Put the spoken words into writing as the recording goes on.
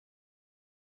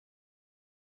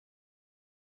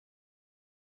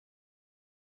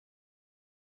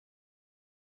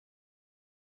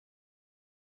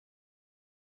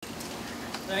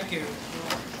Thank you.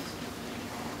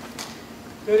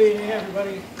 Good evening,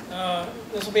 everybody.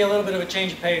 This will be a little bit of a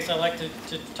change of pace. I like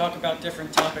to talk about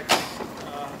different topics.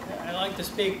 I like to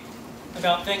speak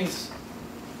about things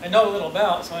I know a little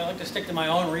about, so I like to stick to my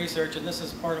own research, and this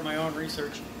is part of my own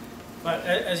research. But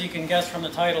as you can guess from the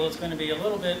title, it's going to be a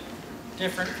little bit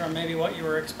different from maybe what you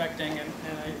were expecting, and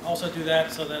I also do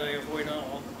that so that I avoid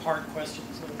all hard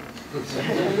questions.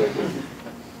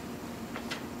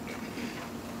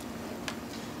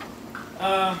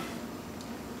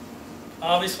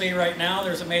 Obviously, right now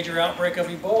there's a major outbreak of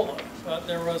Ebola, but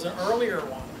there was an earlier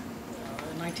one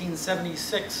in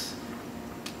 1976.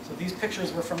 So these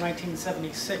pictures were from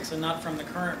 1976 and not from the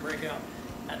current breakout.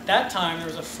 At that time, there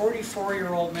was a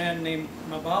 44-year-old man named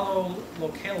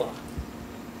Ebola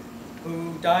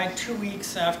who died 2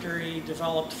 weeks after he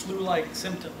developed flu-like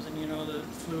symptoms. And you know the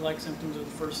flu-like symptoms are the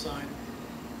first sign.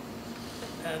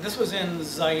 This was in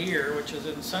Zaire, which is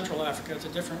in Central Africa. It's a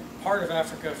different part of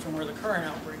Africa from where the current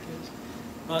outbreak is.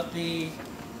 But the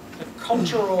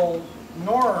cultural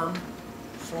norm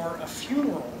for a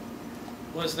funeral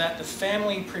was that the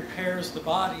family prepares the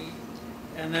body,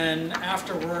 and then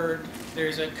afterward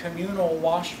there's a communal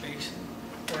wash basin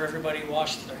where everybody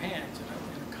washes their hands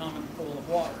in a common pool of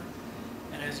water.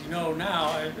 And as you know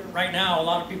now, right now a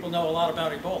lot of people know a lot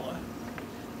about Ebola.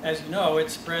 As you know,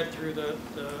 it's spread through the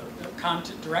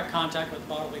direct contact with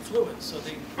bodily fluids. So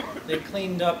they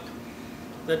cleaned up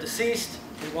the deceased,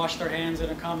 they washed their hands in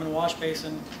a common wash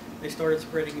basin, they started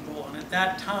spreading Ebola. And at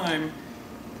that time,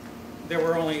 there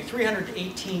were only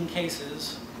 318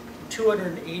 cases,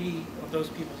 280 of those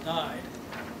people died.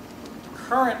 The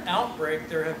current outbreak,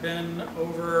 there have been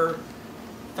over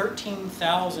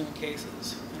 13,000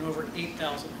 cases, and over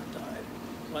 8,000 have died.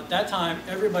 So at that time,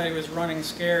 everybody was running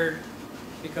scared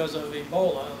because of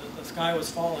Ebola. The sky was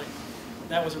falling.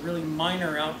 That was a really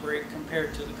minor outbreak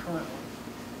compared to the current one.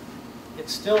 It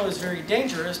still is very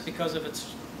dangerous because of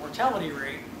its mortality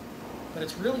rate, but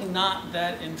it's really not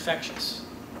that infectious.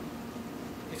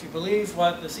 If you believe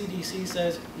what the CDC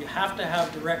says, you have to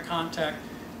have direct contact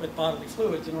with bodily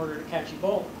fluids in order to catch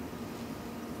Ebola.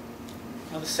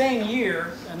 Now the same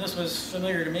year, and this was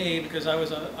familiar to me because I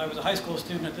was a high school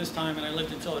student at this time and I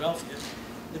lived in Philadelphia,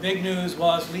 the big news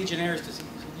was Legionnaire's disease.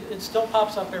 It still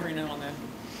pops up every now and then.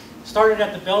 Started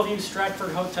at the Bellevue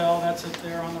Stratford Hotel, that's it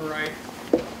there on the right.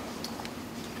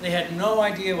 They had no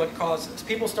idea what caused this.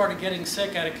 People started getting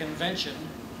sick at a convention,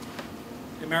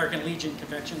 the American Legion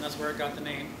Convention, that's where it got the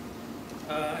name.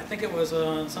 I think it was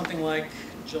something like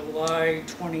July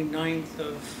 29th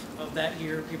of that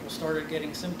year, people started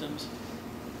getting symptoms.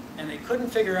 And they couldn't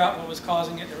figure out what was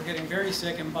causing it. They were getting very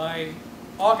sick, and by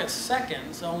August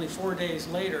 2nd, so only 4 days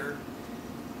later,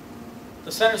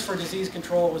 the Centers for Disease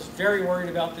Control was very worried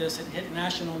about this. It hit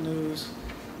national news.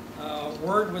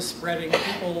 Word was spreading.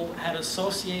 People had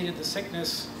associated the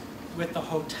sickness with the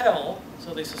hotel,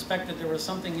 so they suspected there was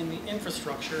something in the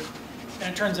infrastructure.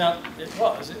 And it turns out it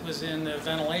was. It was in the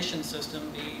ventilation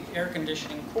system, the air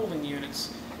conditioning cooling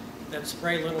units that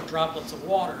spray little droplets of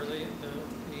water. The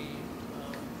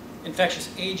infectious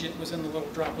agent was in the little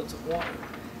droplets of water.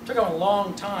 It took them a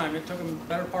long time. It took them the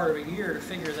better part of a year to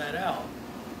figure that out.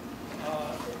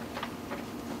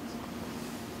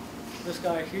 This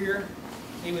guy here,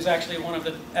 he was actually one of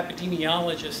the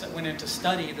epidemiologists that went in to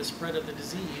study the spread of the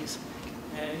disease.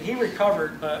 And he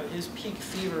recovered, but his peak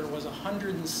fever was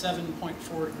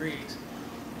 107.4 degrees.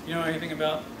 If you know anything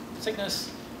about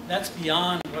sickness, that's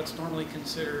beyond what's normally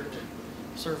considered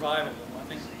survivable. I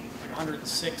think like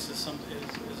 106 is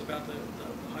about the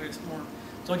highest norm.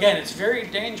 So again, it's very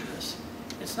dangerous.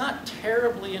 It's not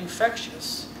terribly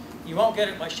infectious. You won't get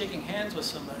it by shaking hands with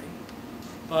somebody.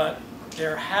 But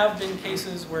there have been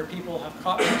cases where people have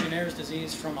caught Legionnaire's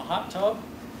disease from a hot tub.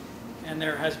 And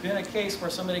there has been a case where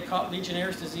somebody caught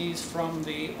Legionnaire's disease from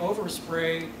the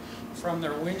overspray from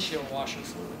their windshield washer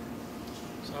fluid.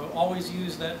 So always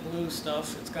use that blue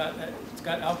stuff. It's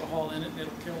got alcohol in it.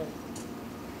 It'll kill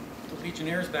the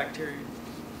Legionnaire's bacteria.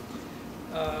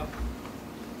 I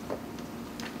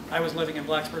was living in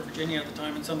Blacksburg, Virginia at the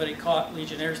time, and somebody caught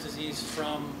Legionnaire's disease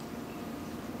from,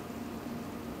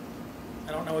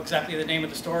 I don't know exactly the name of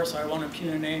the store, so I won't impugn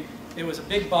a name. It was a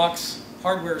big box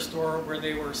hardware store where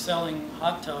they were selling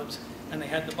hot tubs, and they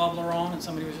had the bubbler on, and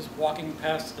somebody was just walking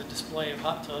past the display of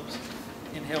hot tubs,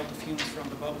 inhaled the fumes from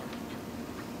the bubbler.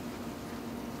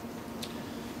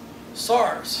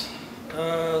 SARS,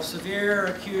 severe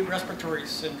acute respiratory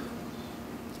syndrome.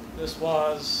 This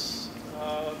was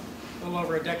a little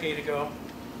over a decade ago.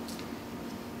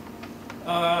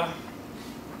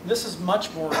 This is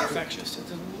much more infectious.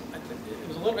 It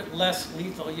was a little bit less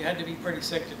lethal. You had to be pretty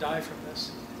sick to die from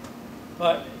this.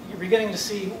 But you're beginning to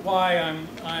see why I'm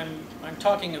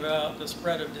talking about the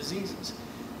spread of diseases.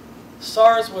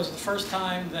 SARS was the first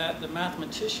time that the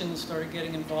mathematicians started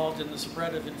getting involved in the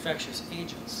spread of infectious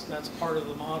agents. That's part of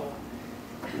the model.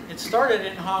 It started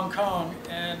in Hong Kong,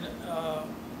 and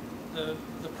the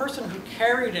person who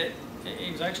carried it,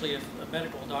 he was actually a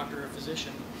medical doctor, a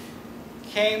physician,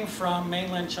 came from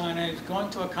mainland China. He was going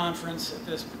to a conference at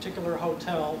this particular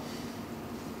hotel.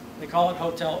 They call it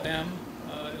Hotel M.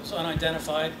 It was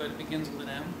unidentified, but it begins with an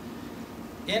M,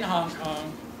 in Hong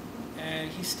Kong.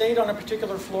 And he stayed on a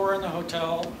particular floor in the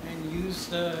hotel and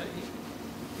used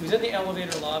he was in the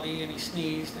elevator lobby and he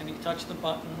sneezed and he touched the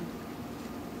button.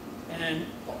 And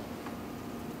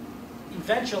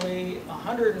eventually,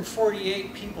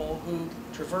 148 people who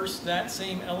traversed that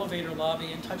same elevator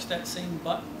lobby and touched that same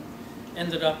button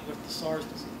ended up with the SARS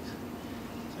disease.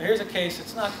 So here's a case.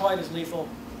 It's not quite as lethal,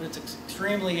 but it's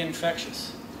extremely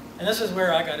infectious. And this is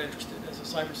where I got interested as a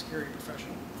cybersecurity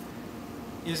professional.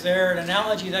 Is there an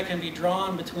analogy that can be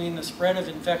drawn between the spread of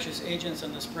infectious agents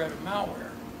and the spread of malware?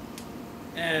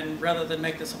 And rather than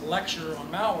make this a lecture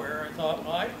on malware, I thought,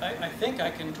 well, I think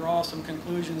I can draw some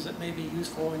conclusions that may be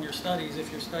useful in your studies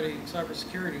if you're studying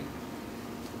cybersecurity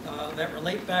that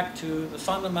relate back to the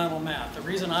fundamental math. The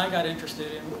reason I got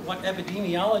interested in what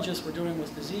epidemiologists were doing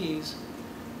with disease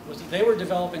was that they were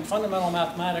developing fundamental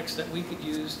mathematics that we could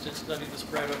use to study the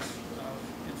spread of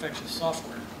infectious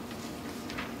software.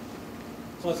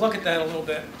 So let's look at that a little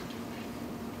bit.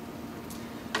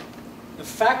 The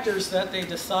factors that they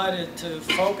decided to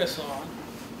focus on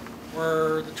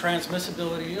were the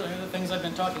transmissibility, the things I've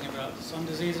been talking about. Some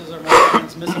diseases are more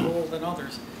transmissible than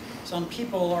others. Some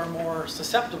people are more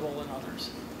susceptible than others.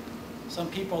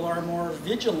 Some people are more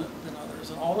vigilant than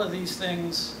others. And all of these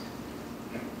things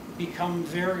become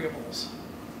variables.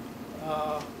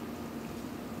 How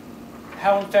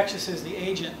infectious is the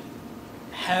agent?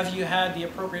 Have you had the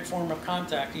appropriate form of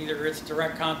contact? Either it's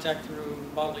direct contact through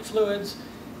bodily fluids.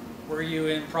 Were you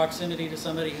in proximity to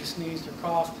somebody who sneezed or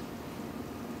coughed?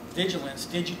 Vigilance.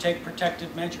 Did you take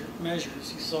protective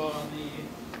measures? You saw on the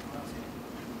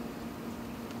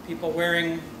people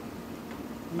wearing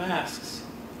masks.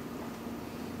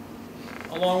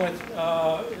 Along with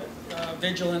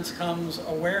vigilance comes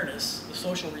awareness, the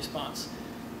social response.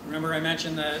 Remember I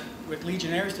mentioned that with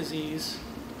Legionnaire's disease,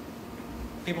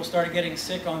 people started getting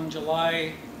sick on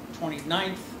July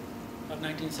 29th of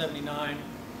 1979.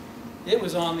 It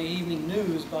was on the evening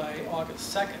news by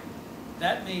August 2nd.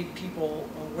 That made people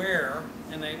aware,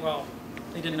 and they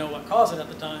didn't know what caused it at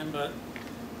the time, but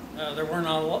there were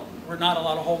not a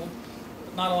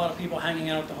lot of people hanging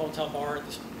out at the hotel bar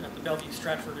at the Bellevue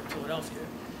Stratford in Philadelphia.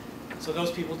 So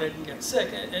those people didn't get sick,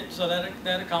 so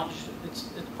that accomplished its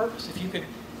purpose. If you could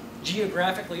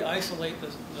geographically isolate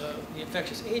the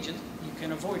infectious agent, you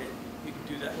can avoid it. You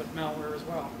can do that with malware as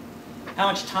well. How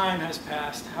much time has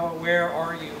passed? How aware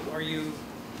are you? Are you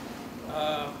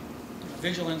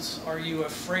vigilance? Are you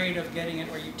afraid of getting it?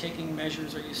 Are you taking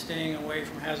measures? Are you staying away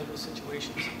from hazardous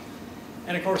situations?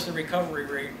 And of course, the recovery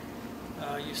rate.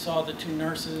 You saw the 2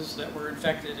 nurses that were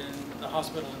infected in the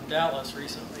hospital in Dallas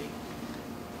recently.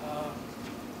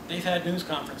 They've had news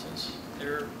conferences.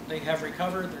 They have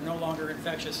recovered. They're no longer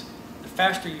infectious. The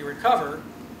faster you recover,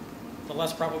 the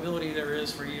less probability there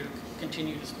is for you to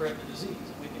continue to spread the disease.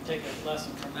 And we can take a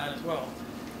lesson from that as well.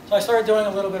 So I started doing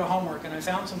a little bit of homework, and I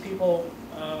found some people,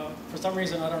 for some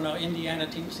reason, I don't know, Indiana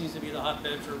seems to be the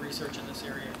hotbed for research in this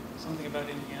area. Something about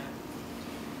Indiana.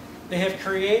 They have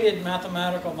created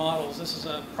mathematical models. This is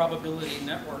a probability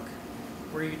network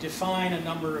where you define a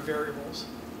number of variables.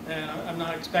 And I'm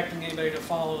not expecting anybody to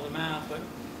follow the math, but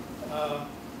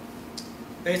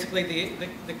basically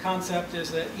the concept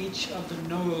is that each of the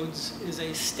nodes is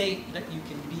a state that you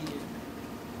can be in.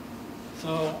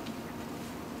 So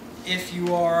if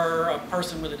you are a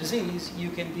person with a disease, you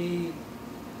can be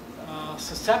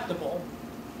susceptible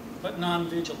but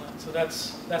non-vigilant. So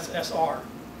that's SR.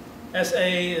 SA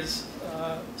is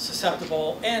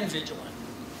susceptible and vigilant.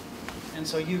 And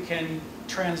so you can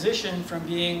transition from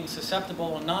being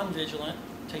susceptible and non-vigilant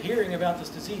to hearing about this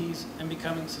disease and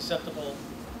becoming susceptible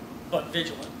but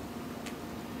vigilant.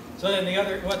 So then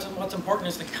what's important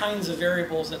is the kinds of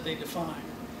variables that they define.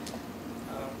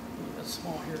 That's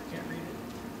small here, can't read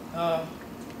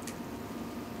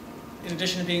it. In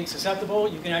addition to being susceptible,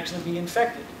 you can actually be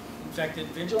infected. Infected,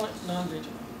 vigilant,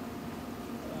 non-vigilant.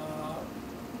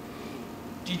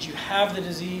 Did you have the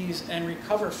disease and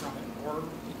recover from it? Or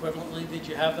equivalently, did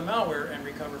you have the malware and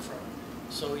recover from it?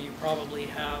 So you probably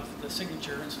have the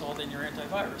signature installed in your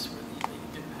antivirus that you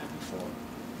didn't have before.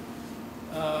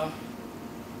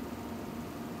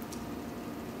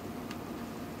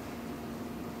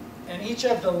 And each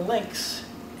of the links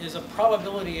is a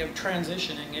probability of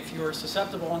transitioning. If you're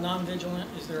susceptible and non-vigilant,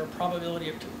 is there a probability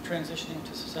of transitioning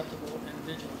to susceptible and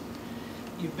vigilant?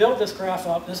 You build this graph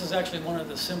up. This is actually one of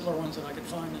the simpler ones that I could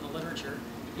find in the literature.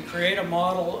 You create a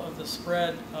model of the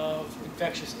spread of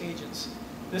infectious agents.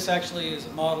 This actually is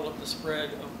a model of the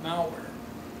spread of malware.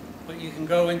 But you can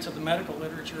go into the medical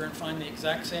literature and find the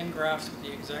exact same graphs with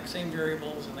the exact same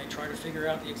variables, and they try to figure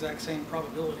out the exact same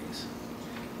probabilities.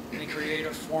 And they create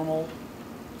a formal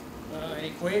an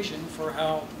equation for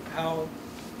how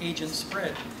agents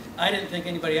spread. I didn't think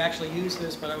anybody actually used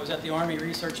this, but I was at the Army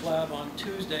Research Lab on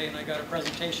Tuesday, and I got a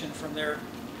presentation from their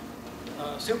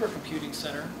supercomputing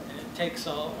center. And it takes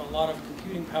a lot of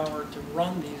computing power to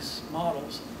run these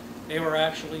models. They were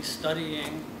actually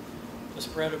studying the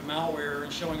spread of malware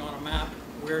and showing on a map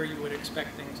where you would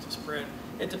expect things to spread.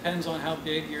 It depends on how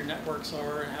big your networks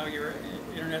are and how your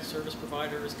internet service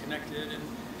provider is connected and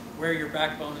where your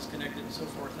backbone is connected and so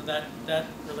forth. And that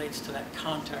relates to that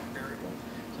contact variable.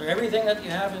 So everything that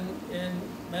you have in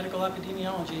medical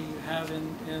epidemiology, you have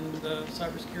in the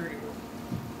cybersecurity world.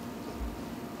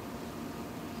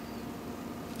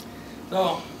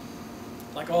 So,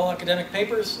 like all academic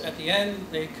papers, at the end,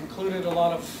 they concluded a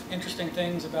lot of interesting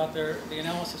things about the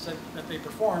analysis that they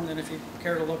performed. And if you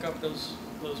care to look up those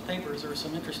papers, there are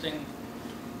some interesting,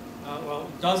 well,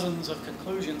 dozens of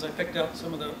conclusions. I picked out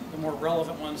some of the more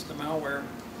relevant ones to malware.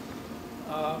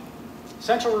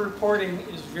 Central reporting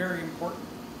is very important.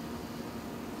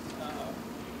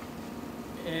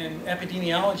 In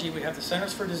epidemiology, we have the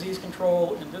Centers for Disease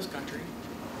Control in this country,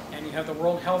 and you have the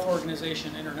World Health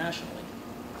Organization internationally.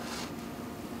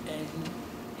 And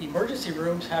emergency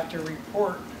rooms have to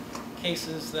report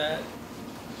cases that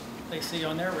they see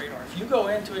on their radar. If you go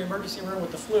into an emergency room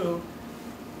with the flu,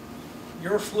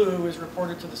 your flu is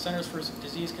reported to the Centers for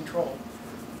Disease Control.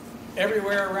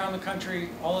 Everywhere around the country,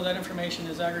 all of that information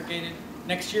is aggregated.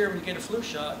 Next year, when you get a flu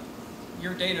shot,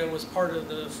 your data was part of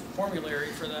the formulary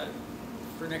for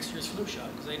next year's flu shot,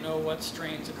 because they know what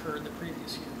strains occurred the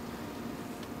previous year.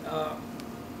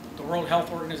 The World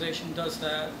Health Organization does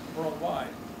that worldwide.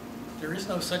 There is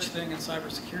no such thing in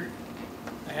cybersecurity.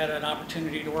 I had an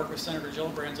opportunity to work with Senator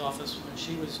Gillibrand's office when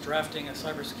she was drafting a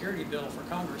cybersecurity bill for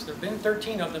Congress. There have been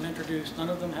 13 of them introduced. None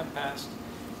of them have passed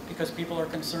because people are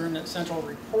concerned that central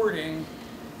reporting,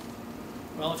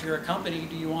 well, if you're a company,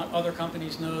 do you want other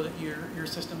companies to know that your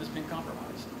system has been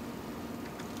compromised?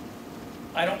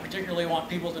 I don't particularly want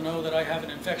people to know that I have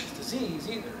an infectious disease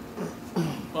either,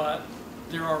 but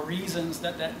there are reasons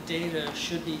that that data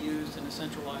should be used in a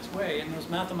centralized way, and those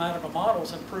mathematical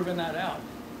models have proven that out.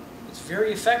 It's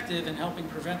very effective in helping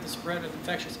prevent the spread of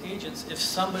infectious agents if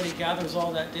somebody gathers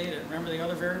all that data. Remember the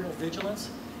other variable, vigilance?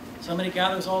 Somebody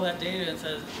gathers all that data and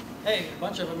says, hey, a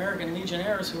bunch of American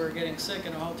Legionnaires who are getting sick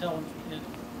in a hotel in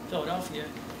Philadelphia,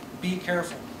 be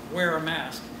careful, wear a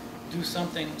mask, do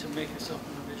something to make yourself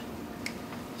more vigilant.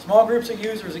 Small groups of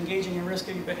users engaging in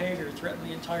risky behavior threaten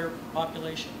the entire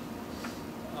population.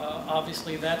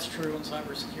 Obviously, that's true in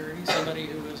cybersecurity. Somebody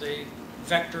who is a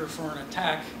vector for an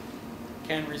attack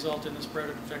can result in the spread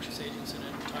of infectious agents in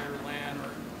an entire LAN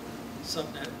or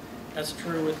subnet. That's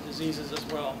true with diseases as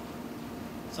well.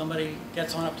 Somebody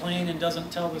gets on a plane and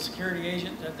doesn't tell the security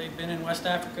agent that they've been in West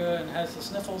Africa and has the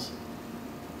sniffles.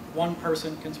 One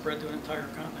person can spread to an entire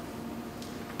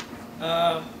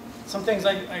continent. Some things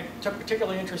I took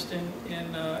particularly interest in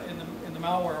the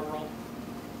malware world.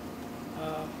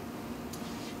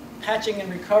 Patching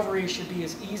and recovery should be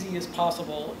as easy as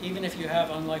possible, even if you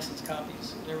have unlicensed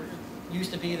copies. There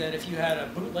used to be that if you had a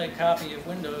bootleg copy of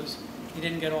Windows, you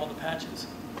didn't get all the patches.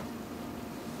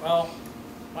 Well,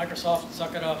 Microsoft,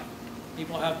 suck it up.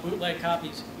 People have bootleg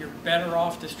copies. You're better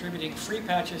off distributing free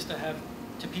patches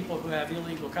to people who have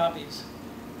illegal copies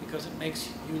because it makes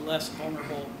you less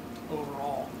vulnerable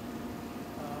overall.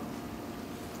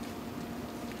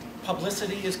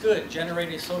 Publicity is good.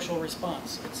 Generate a social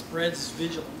response. It spreads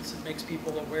vigilance. It makes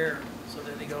people aware so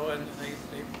that they go and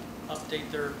they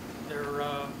update their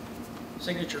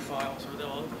signature files, or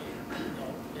they'll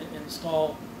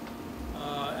install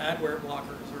adware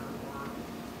blockers or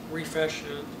refresh,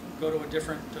 go to a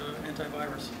different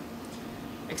antivirus.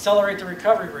 Accelerate the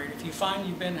recovery rate. If you find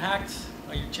you've been hacked,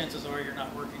 well, your chances are you're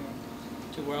not working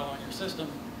too well on your system.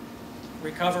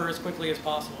 Recover as quickly as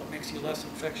possible. It makes you less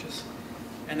infectious.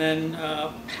 And then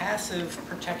passive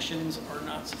protections are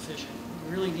not sufficient.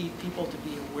 You really need people to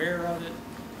be aware of it.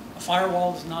 A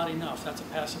firewall is not enough. That's a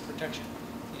passive protection.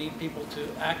 You need people to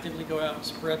actively go out and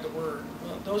spread the word.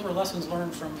 Well, those were lessons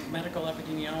learned from medical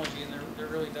epidemiology, and they're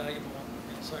really valuable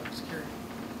in cybersecurity.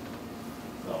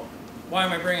 So why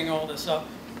am I bringing all this up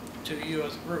to you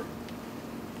as a group?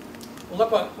 Well,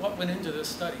 look what went into this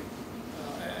study.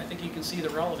 I think you can see the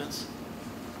relevance.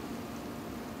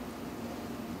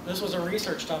 This was a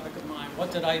research topic of mine.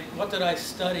 What did I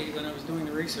study when I was doing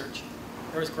the research?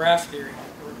 There was graph theory.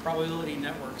 There were probability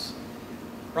networks,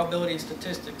 probability and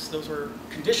statistics. Those were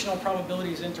conditional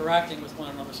probabilities interacting with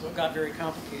one another, so it got very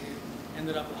complicated.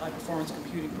 Ended up with high-performance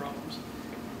computing problems.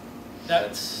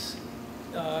 That's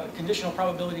conditional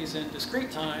probabilities in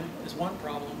discrete time is one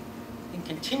problem. In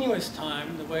continuous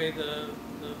time, the way the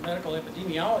medical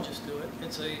epidemiologists do it,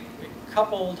 it's a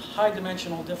coupled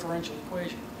high-dimensional differential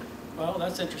equation. Well,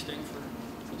 that's interesting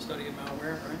for the study of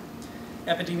malware, right?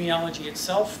 Epidemiology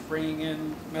itself, bringing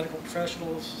in medical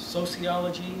professionals,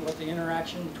 sociology, what the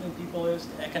interaction between people is,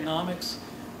 economics,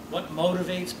 what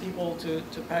motivates people to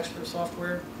patch their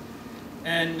software.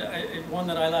 And one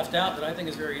that I left out that I think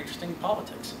is very interesting,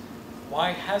 politics.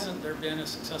 Why hasn't there been a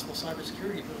successful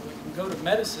cybersecurity bill? We can go to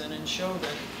medicine and show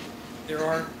that there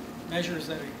are measures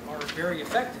that are very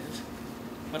effective,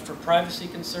 but for privacy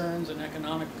concerns and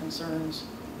economic concerns,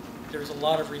 there's a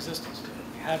lot of resistance to it.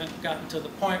 We haven't gotten to the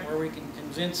point where we can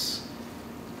convince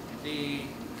the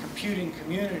computing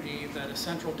community that a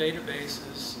central database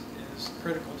is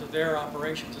critical to their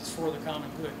operations. It's for the common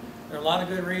good. There are a lot of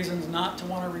good reasons not to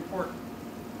want to report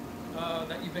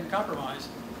that you've been compromised.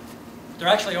 There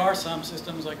actually are some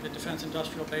systems like the Defense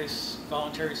Industrial Base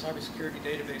Voluntary Cybersecurity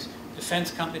Database.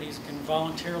 Defense companies can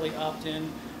voluntarily opt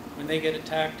in when they get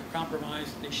attacked or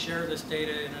compromised. They share this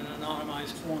data in an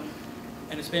anonymized form,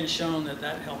 and it's been shown that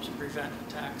that helps prevent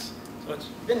attacks. So it's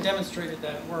been demonstrated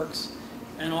that it works,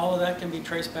 and all of that can be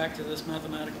traced back to this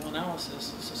mathematical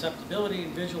analysis of susceptibility,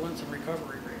 vigilance, and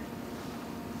recovery rate.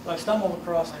 So I stumbled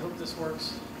across, I hope this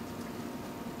works.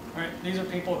 All right, these are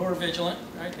people who are vigilant,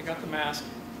 right? They got the mask.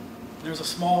 There's a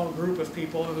small group of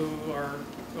people who are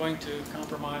going to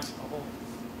compromise the whole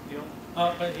deal.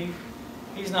 But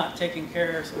he's not taking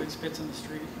care, so he spits in the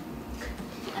street.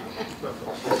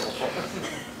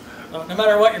 So no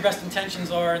matter what your best intentions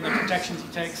are and the protections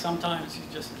you take, sometimes you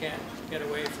just can't get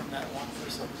away from that one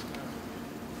person who's going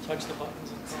to touch the buttons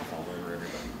and cough all over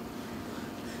everybody.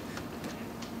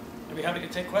 I'd be happy to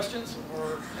take questions,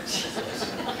 or It's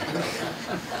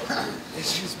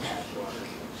just bad luck.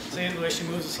 see the way she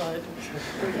moves aside.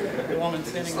 The woman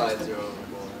standing next to her.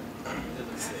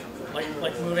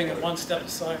 Like moving it one step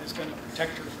aside is going to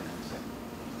protect her from it.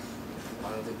 I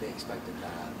don't think they expected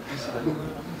that.